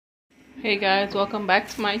Hey guys, welcome back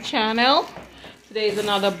to my channel. Today is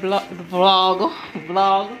another vlog.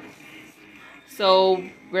 So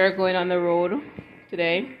we're going on the road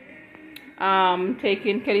today.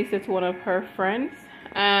 Taking Kelisa to one of her friends,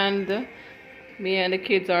 and me and the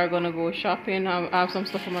kids are gonna go shopping. I have some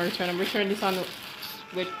stuff for my return. I'm returning this on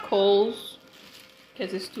with Kohl's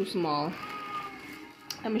because it's too small.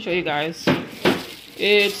 Let me show you guys.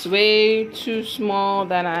 It's way too small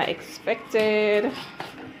than I expected.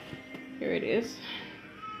 Here it is.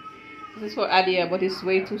 This is for Adia, but it's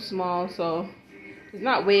way too small. So it's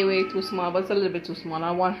not way too small, but it's a little bit too small.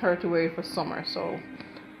 I want her to wear it for summer, so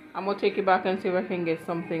I'm gonna take it back and see if I can get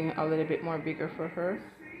something a little bit more bigger for her.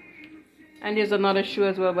 And there's another shoe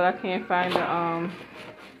as well, but I can't find the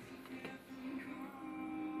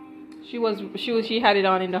she had it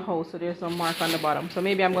on in the house, so there's some mark on the bottom. So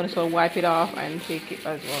maybe I'm gonna sort of wipe it off and take it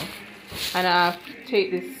as well. And I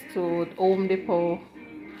take this to Home Depot.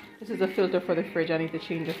 This is a filter for the fridge. I need to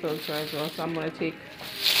change the filter as well. So I'm gonna take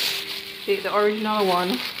the original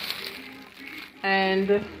one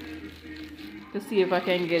and to see if I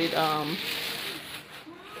can get it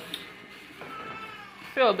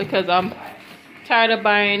filled, because I'm tired of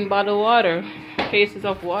buying bottled water, cases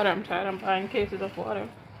of water. I'm tired of buying cases of water.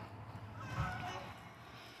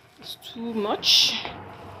 It's too much.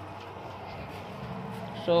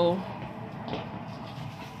 So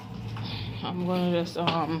I'm gonna just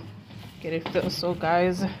get it filled. So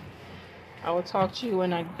guys, I will talk to you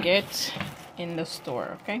when I get in the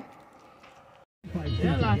store, okay? So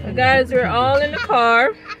guys, we're all in the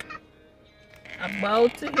car,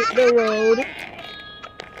 about to hit the road.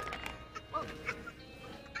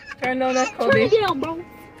 Turn down that Kobe. Turn it down, bro.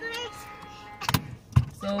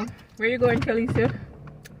 So where you going, Kelisa?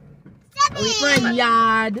 We front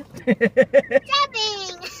yard.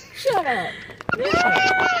 Shut up.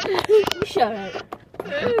 Shut up.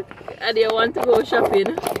 And you want to go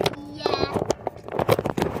shopping? Yeah.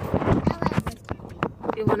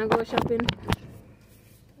 You want to go shopping?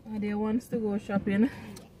 Adia wants to go shopping.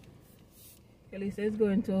 Kelisa is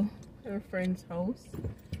going to her friend's house.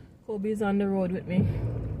 Kobe's on the road with me.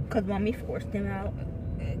 Because mommy forced him out.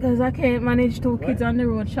 Because I can't manage two kids on the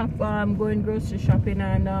road going grocery shopping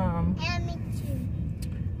and me too.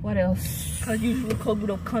 what else? Because usually Kobe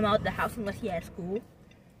don't come out the house unless he has school.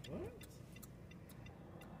 What?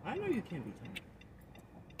 I know you can't be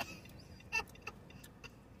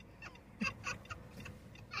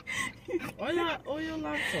tired. Oh, your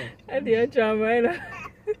laptop. And they're drama.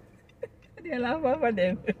 They laugh over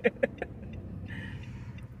them.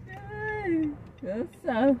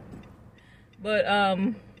 So, but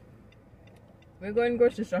we're going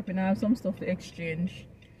grocery shopping. I have some stuff to exchange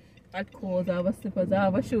at Kohl's. I have slippers, I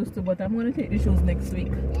have shoes too, but I'm going to take the shoes next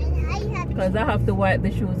week because I have to wipe the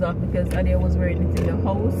shoes off because Adia was wearing it in the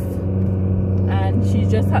house, and she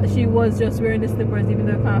was just wearing the slippers even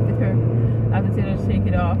though it can't fit her. I have to tell her to take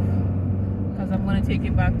it off because I'm going to take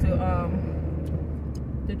it back to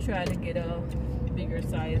try to get a bigger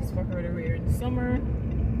size for her to wear in the summer.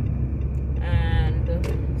 And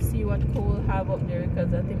see what Kohl have up there,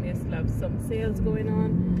 because I think they still have some sales going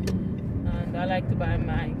on, and I like to buy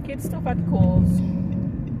my kids stuff at Kohl's,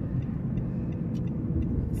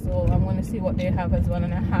 so I'm going to see what they have as well.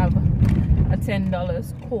 And I have a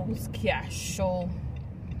 $10 Kohl's cash, so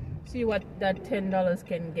see what that $10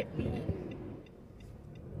 can get me.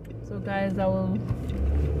 So guys, I will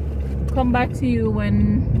come back to you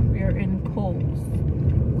when we're in Kohl's.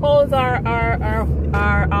 Kohl's are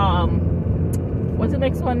what's the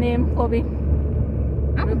next one name, Kobe?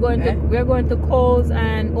 We're going to Kohl's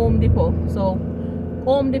and Home Depot. So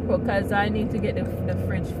Home Depot, because I need to get the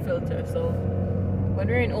fridge filter. So when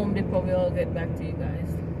we're in Home Depot, we'll get back to you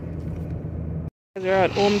guys. We're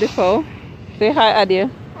at Home Depot. Say hi,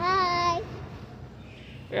 Adia. Hi.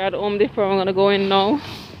 We're at Home Depot. I'm gonna go in now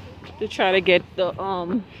to try to get the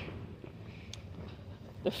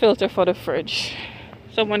filter for the fridge.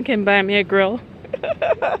 Someone can buy me a grill.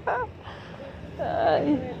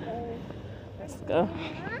 Let's go.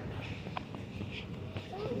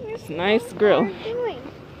 It's a nice grill.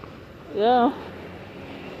 Yeah.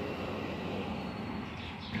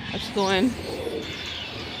 Let's go in.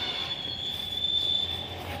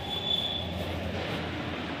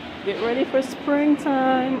 Get ready for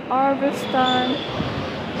springtime, harvest time.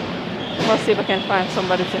 Let's see if I can find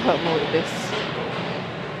somebody to help me with this.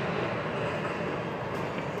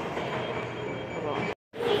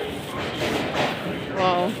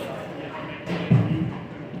 Wow.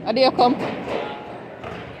 Adia, come.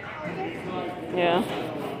 Yeah.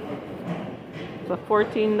 So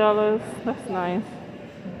 $14. That's nice.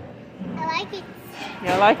 I like it.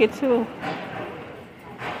 Yeah, I like it too.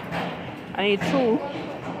 I need two.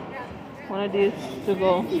 One of these to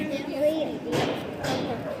go.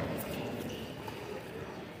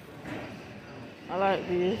 I like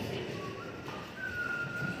these.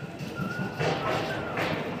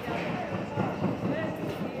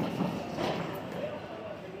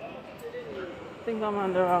 I think I'm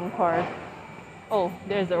on the wrong part. Oh,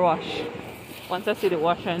 there's the wash. Once I see the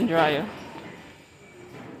washer and dryer.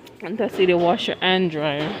 Once I see the washer and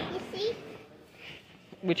dryer.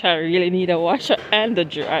 Which I really need a washer and a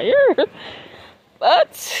dryer.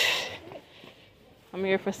 But I'm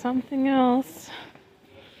here for something else.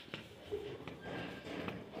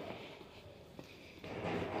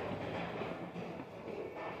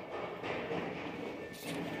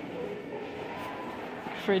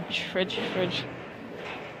 Fridge.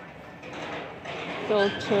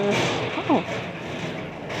 Filter. Oh,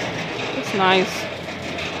 it's nice.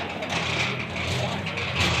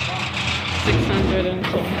 600 and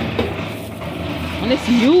so. And it's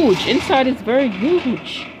huge. Inside it's very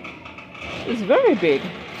huge. It's very big.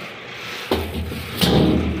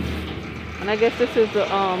 And I guess this is the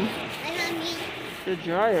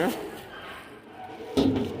dryer.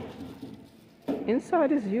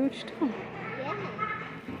 Inside is huge too.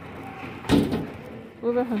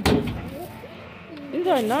 Look at her. These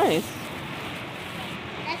are nice.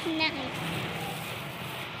 That's nice.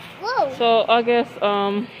 Whoa. So I guess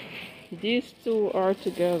these two are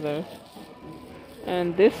together.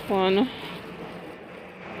 And this one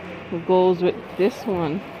goes with this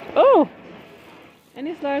one. Oh! And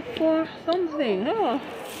it's like for something. Oh.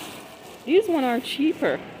 These one are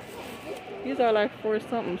cheaper. These are like for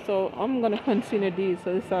something. So I'm gonna consider these.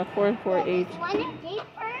 So these are 448.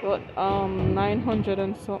 But 900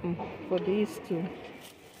 and something for these two.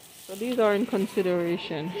 So these are in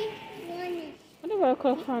consideration. I wonder why I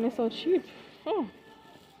could find it so cheap. Oh.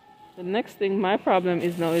 The next thing, my problem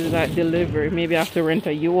is now is that delivery. Maybe I have to rent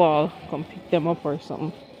a U-Haul, come pick them up or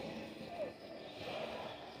something.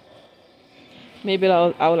 Maybe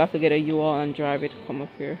I will have to get a U-Haul and drive it, come up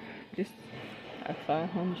here. This at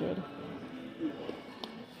 500.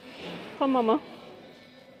 Come, Mama.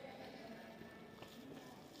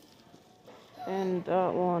 And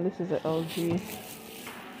that one, this is an LG.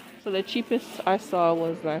 So the cheapest I saw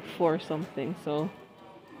was like 4 something. So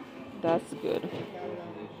that's good.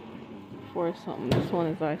 4 something. This one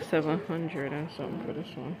is like 700 and something for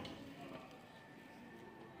this one.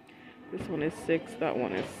 This one is 6. That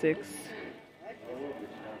one is 6.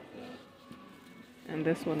 And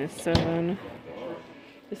this one is 7.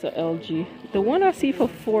 It's a LG. The one I see for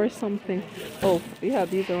 4 something. Oh, yeah,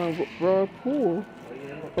 these are on Whirlpool.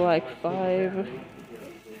 Like 5.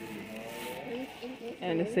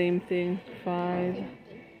 And the same thing, 5.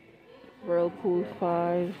 Whirlpool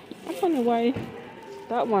 5. I wonder why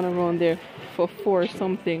that one around there for 4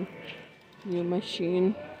 something. New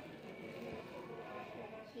machine.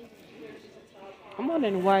 I'm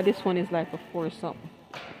wondering why this one is like a 4 something.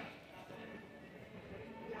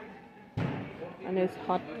 And it's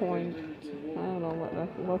Hot Point. I don't know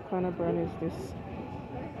what kind of brand is this.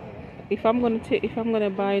 If I'm gonna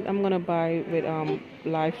buy it, I'm gonna buy it with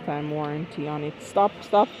lifetime warranty on it. Stop.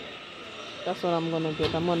 That's what I'm gonna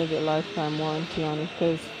get. I'm gonna get lifetime warranty on it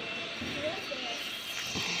because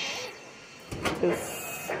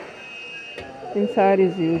this inside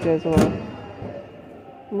is huge as well.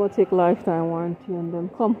 I'm gonna take lifetime warranty on them.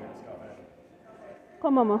 Come,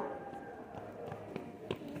 Mama.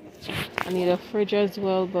 I need a fridge as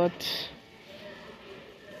well, but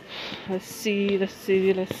let's see.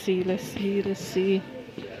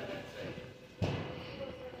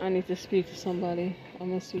 I need to speak to somebody. I'm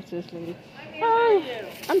gonna speak to this lady. Hi,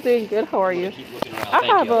 I'm doing good. How are you? I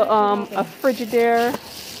have a Frigidaire.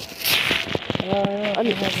 I'm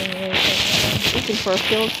looking for a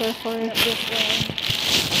filter for it.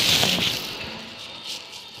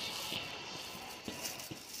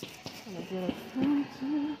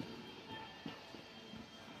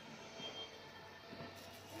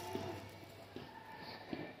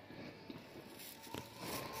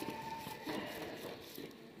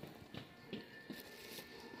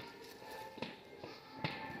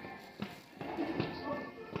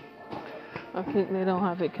 I think they don't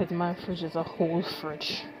have it because my fridge is a whole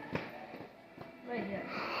fridge. Right here.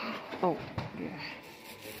 Oh, yeah.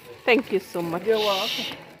 Thank you so much. You're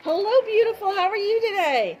welcome. Hello, beautiful. How are you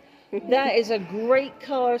today? That is a great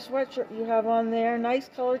color sweatshirt you have on there. Nice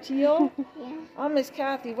color teal. Yeah. I'm Miss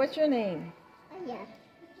Kathy. What's your name? Yeah.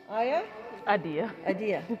 Aya? Idea.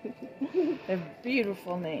 Adia. A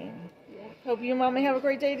beautiful name. Hope you and Mommy have a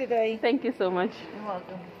great day today. Thank you so much. You're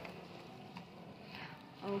welcome.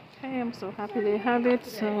 Okay, I'm so happy they have it.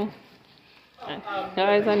 So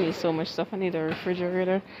Guys, I need so much stuff. I need a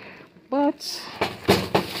refrigerator. But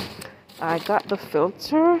I got the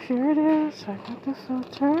filter. Here it is. I got the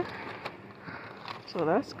filter. So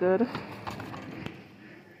that's good.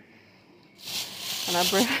 And I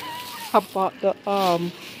bought the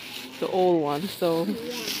old one. So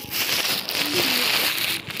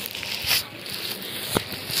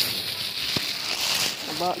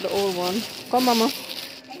I bought the old one. Come, Mama.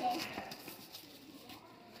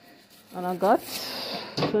 And I got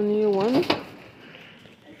the new one.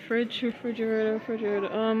 Fridge, refrigerator.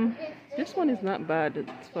 This one is not bad.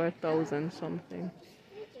 It's for 1,000 something.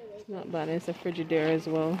 It's not bad. It's a Frigidaire as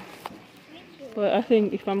well. But I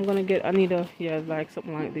think if I'm gonna get, I need a like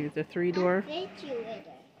something like this, the 3-door.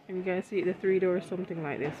 Can you guys see it? The 3-door, something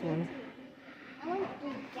like this one.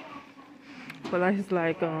 But I was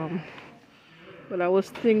like, but I was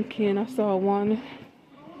thinking, I saw one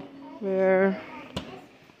where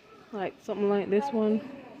like something like this one.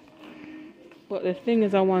 But the thing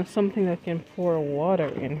is, I want something that can pour water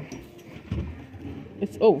in.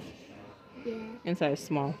 It's inside is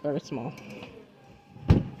small, very small,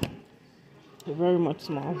 very much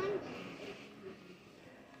small.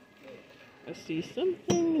 I see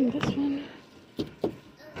something in this one.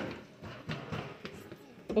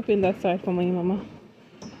 Open that side for me, Mama.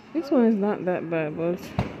 This one is not that bad, but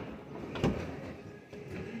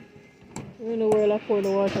where in the world I pour the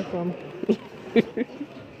water from?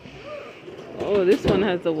 Oh, this one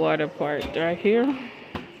has the water part right here.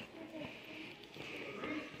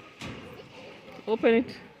 Open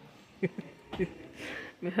it.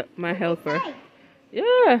 My helper.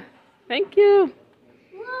 Yeah, thank you.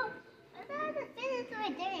 Well, I thought the fence is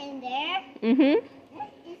right there in there. Mm-hmm.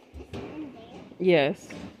 It's in there. Yes.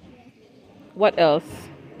 What else?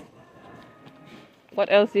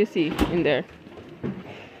 What else do you see in there?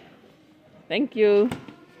 Thank you.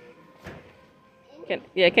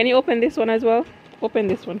 Can you open this one as well? Open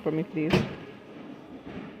this one for me, please.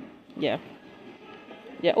 Yeah,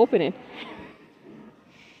 open it.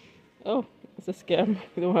 Oh, it's a scam.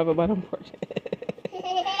 We don't have a bottom part.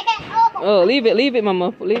 Oh, leave it,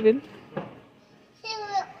 Mama. Leave it.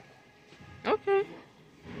 Okay.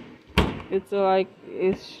 It's like,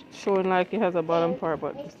 it's showing like it has a bottom part,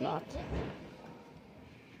 but it's not.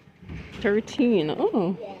 13.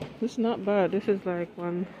 Oh, this is not bad. This is like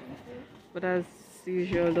one, but as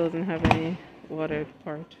usual, doesn't have any water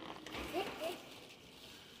part.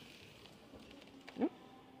 No?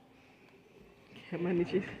 Can't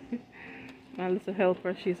manage it. My little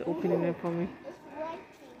helper, she's opening it for me.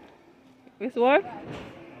 It's what?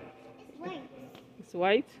 It's white. It's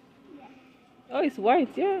white? Oh, it's white,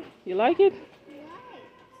 yeah. You like it?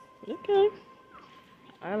 Okay.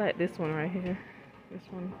 I like this one right here. This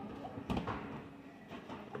one.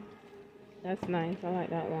 That's nice. I like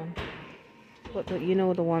that one. But you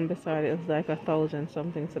know, the one beside it is like 1,000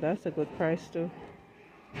 something, so that's a good price too.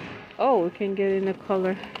 Oh, we can get in the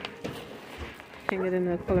color. Can get in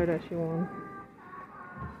the color that you want.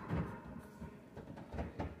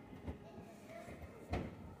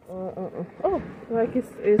 Oh, like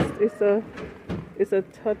it's a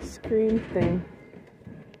touch screen thing.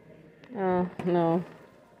 No.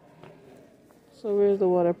 So where's the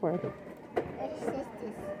water part?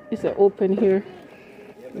 It's an open here.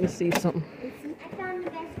 Let me see something. I found the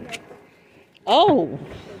best one. Oh.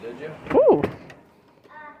 Did you? Oh.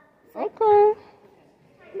 Okay.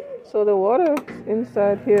 So the water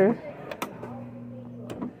inside here.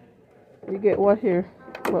 You get what here?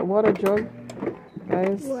 What, water jug?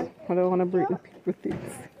 Guys, What? I don't want to break the paper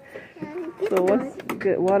things. So you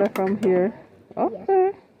get water from here.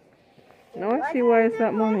 Okay. Now I see why it's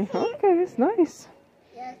that money. Okay, it's nice.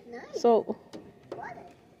 Yes, nice. So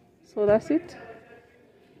Water. that's it.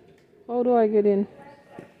 How do I get in?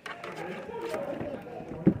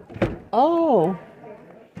 Oh.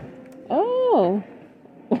 Oh.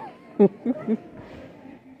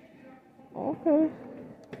 Okay.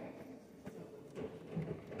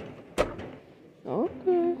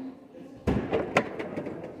 Okay.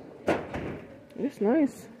 It's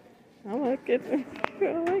nice. I like it. I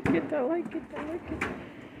like it. I like it. I like it.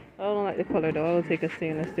 I don't like the color though. I will take a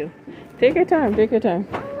stainless steel. Take your time. Take your time.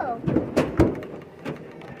 Oh.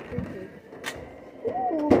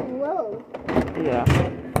 Whoa. Yeah.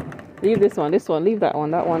 Leave this one. This one. Leave that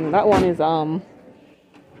one. That one. That one is a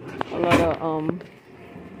lot of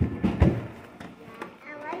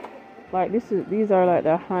like these are like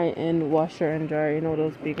the high-end washer and dryer. You know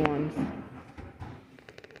those big ones.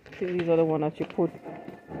 See, these are the ones that you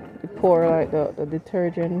pour like the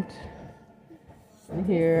detergent in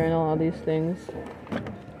here and all these things.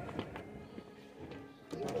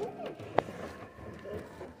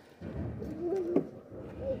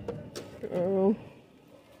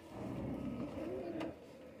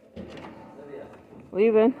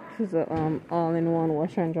 Leaving. This is a all-in-one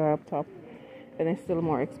washer and dryer up top, and it's still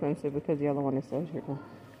more expensive because the other one is electrical.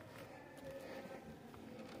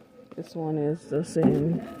 This one is the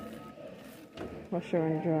same washer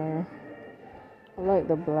and dryer. I like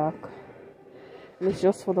the black. And it's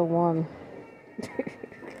just for the one.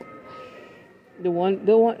 the one.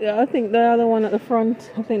 Yeah, I think the other one at the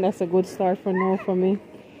front. I think that's a good start for now for me.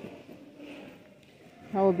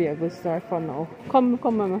 That would be a good start for now. Come,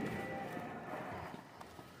 mama.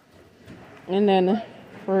 And then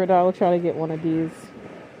further, I'll try to get one of these.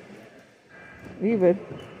 Leave it.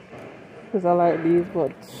 Because I like these,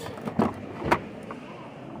 but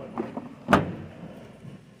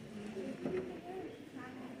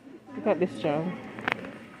look at this job.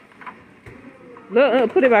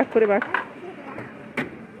 Look, put it back.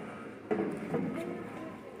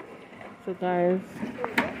 So guys,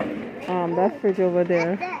 that fridge over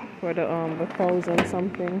there for the 1,000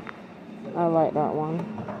 something. I like that one.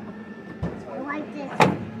 I like this.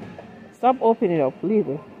 Stop opening it up. Leave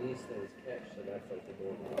it.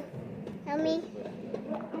 Tell me.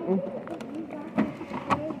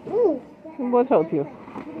 Ooh. What help you?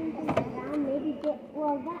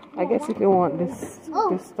 I guess if you want this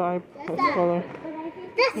type of color.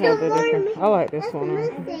 That's Yeah, the they're one. different. I like this That's one. the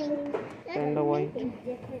thing. And the white.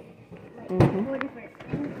 Mm-hmm.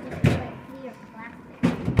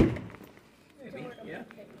 Maybe, yeah.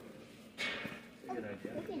 Good idea.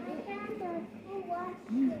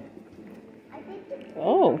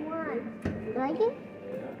 Oh. Like it?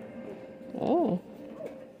 Oh.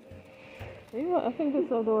 Yeah, I think this is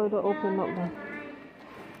the door to open up there.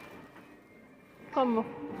 Come on.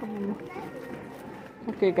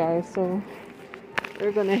 Okay guys, so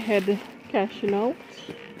we're gonna head cashing out,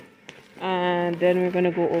 and then we're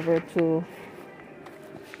gonna go over to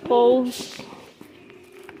Kohl's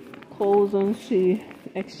and see,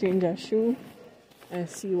 exchange our shoe and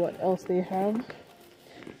see what else they have.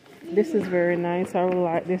 This is very nice. I really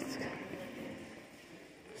like this.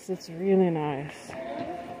 It's really nice.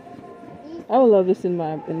 I would love this in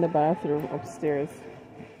the bathroom upstairs.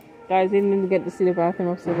 Guys, I didn't even get to see the bathroom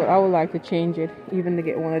upstairs, but I would like to change it, even to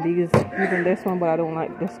get one of these, even this one, but I don't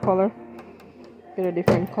like this color. Get a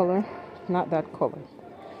different color, not that color.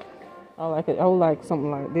 I like it. I would like something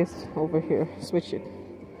like this over here. Switch it.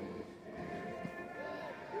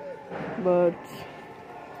 But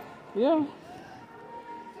yeah,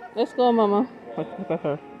 let's go, Mama. Look at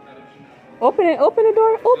her. Open the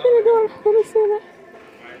door. Let me see that.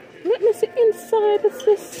 Let me see inside. What's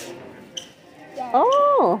this?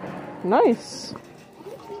 Oh, nice.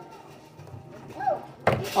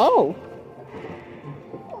 Oh,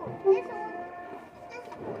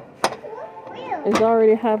 it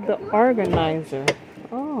already have the organizer.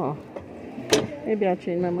 Oh, maybe I'll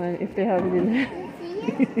change my mind if they have it in.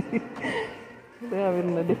 If they have it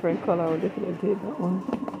in a different color, I would definitely take that one.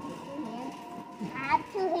 I have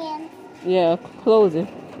 2 hands. Yeah, close it.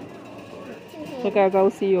 2 hands. So guys, I'll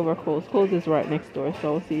see you over Kohl's. Kohl's is right next door,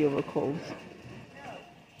 so I'll see you over Kohl's.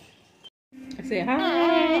 Say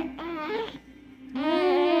hi.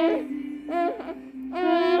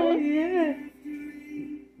 Yeah.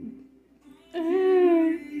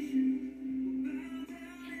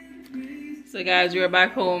 So guys, we're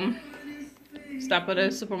back home. Stop at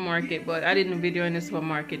the supermarket, but I didn't video in the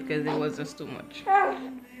supermarket because it was just too much.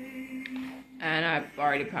 And I've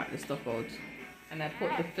already packed the stuff out. And I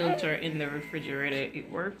put the filter in the refrigerator. It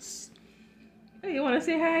works. Hey, you want to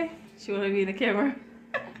say hi? She want to be in the camera?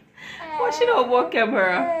 What she know about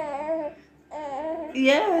camera?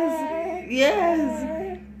 Yes.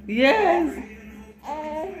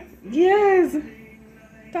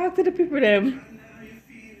 Talk to the people them.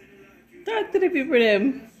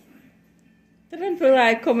 Tell them to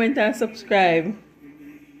like, comment, and subscribe.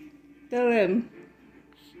 Tell them.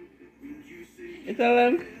 You tell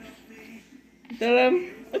them.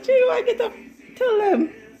 What you want to get up? Tell them.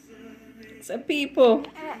 So people.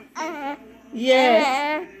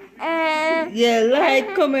 Yeah. Yeah,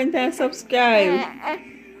 like, comment, and subscribe.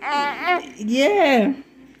 Yeah.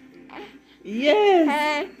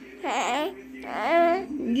 Yes.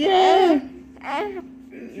 Yeah.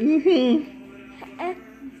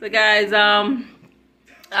 So guys,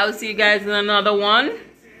 I'll see you guys in another one.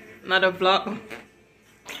 Another vlog.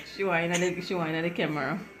 She whine at the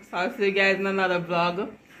camera. So I'll see you guys in another vlog.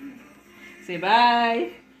 Say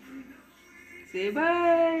bye. Say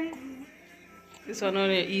bye. This one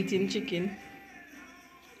only eating chicken.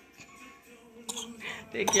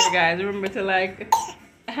 Take care, guys. Remember to like.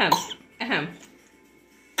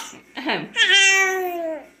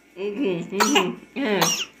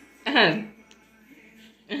 Ahem.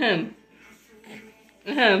 Ahem.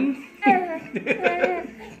 Ahem.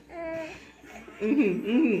 Yeah.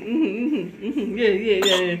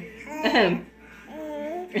 Ahem.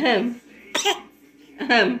 Ahem.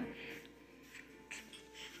 Ahem.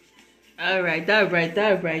 All right.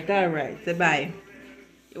 Say bye.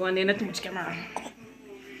 You want to too much camera?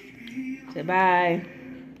 Say bye.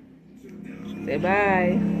 Say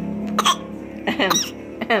bye.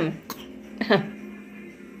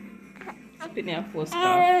 Spinning a full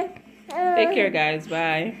stuff. Take care, guys.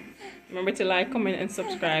 Bye. Remember to like, comment, and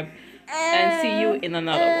subscribe. And see you in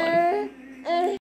another one.